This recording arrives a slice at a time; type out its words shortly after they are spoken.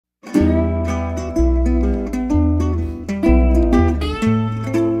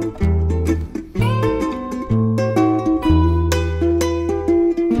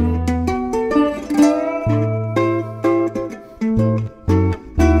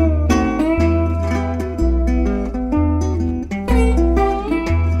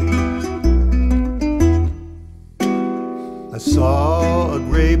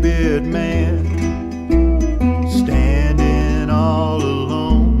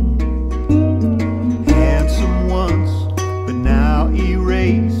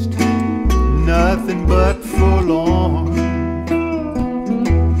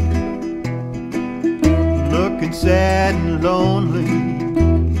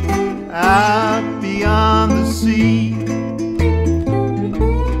out beyond the sea,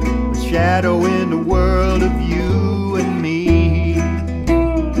 a shadow in the world of you and me.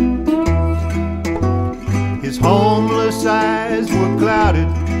 His homeless eyes were clouded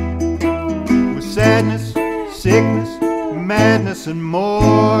with sadness, sickness, madness, and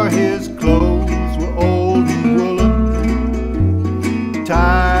more. His clothes were old and woolen,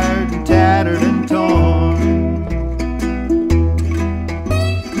 tired and tattered and torn.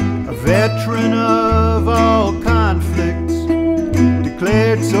 A veteran of all conflicts,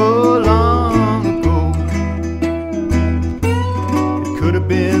 declared so long ago. It could have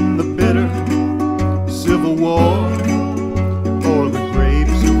been the bitter Civil War, or the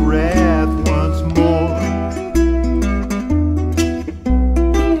grapes of wrath once more.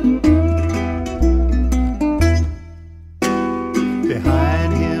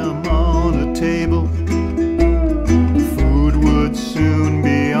 Behind him on a table, food would soon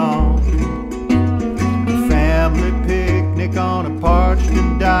be on. A family picnic on a parched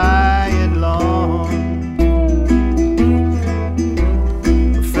and dying lawn.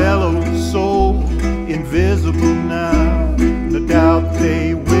 A fellow soul, invisible now, no doubt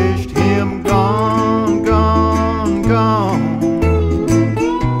they wished him gone, gone, gone.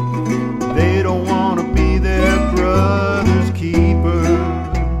 They don't want to be their brother's keeper.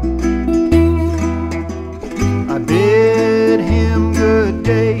 I bid him good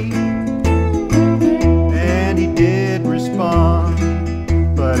day, and he did respond,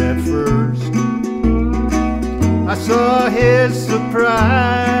 but at first I saw his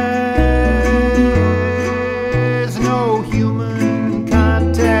surprise. No human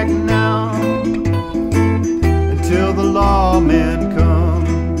contact now, until the lawman comes.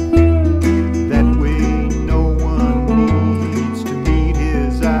 That way no one needs to meet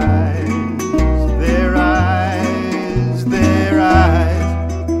his eyes, their eyes, their eyes.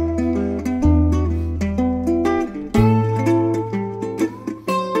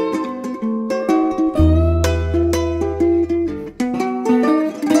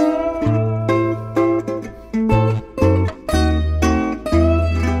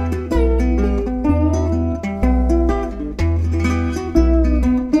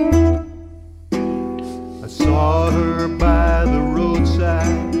 I saw her by the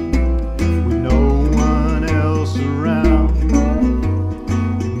roadside with no one else around.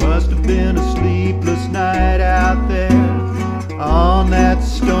 It must have been a sleepless night out there on that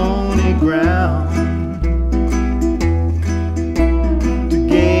stony ground, to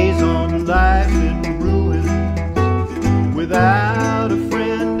gaze on life in ruins without a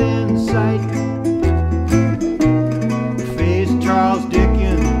friend in sight. The face Charles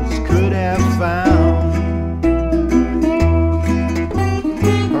Dickens could have found.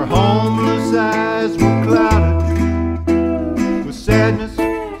 Her homeless eyes were clouded with sadness,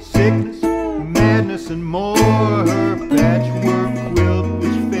 sickness,